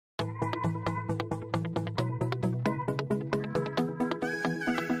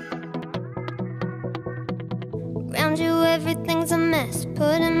Around you everything's a mess,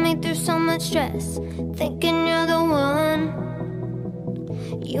 putting me through so much stress, thinking you're the one.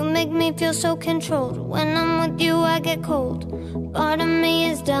 You make me feel so controlled. When I'm with you I get cold. Part of me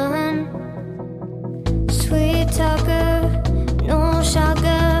is done. Sweet talker, no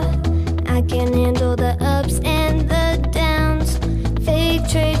shocker, I can handle the ups and the downs. Fake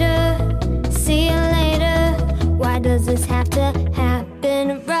traitor, see you later. Why does this have to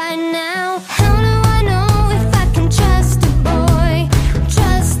happen right now? How do I know if I can trust a boy?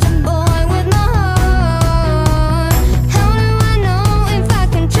 Trust a boy with my heart. How do I know if I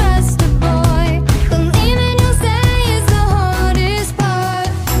can trust a boy? Believing you'll say is the hardest part.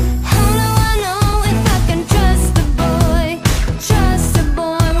 How do I know if I can trust a boy? Trust a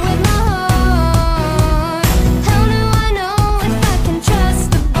boy with my heart. How do I know if I can trust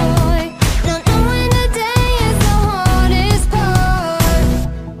a boy? Not knowing the day is the hardest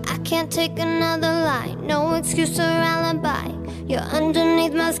part. I can't take another lie, no excuse or alibi. You're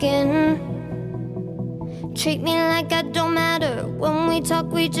underneath my skin. Treat me like I don't matter. When we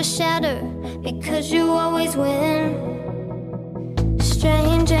talk we just shatter, because you always win.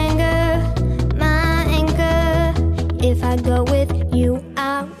 Strange anger, my anchor. If I go with you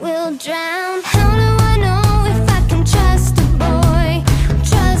I will drown. How do I know if I can trust a boy?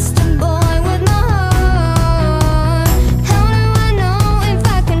 Trust a boy with my heart. How do I know if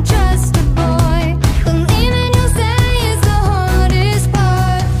I can trust a boy? Believing you'll say is the hardest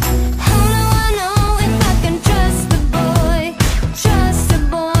part. How do I know if I can trust a boy? Trust a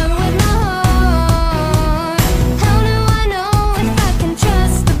boy with my heart. How do I know if I can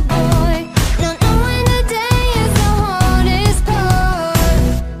trust a boy? Not knowing the day is the hardest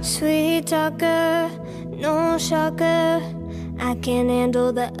part. Sweet talker, no shocker, I can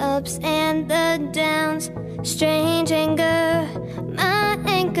handle the ups and the downs. Strange anger, my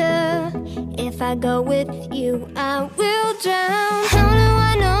anchor. If I go with you I will drown. How do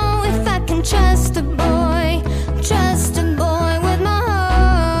I know if I can trust a boy?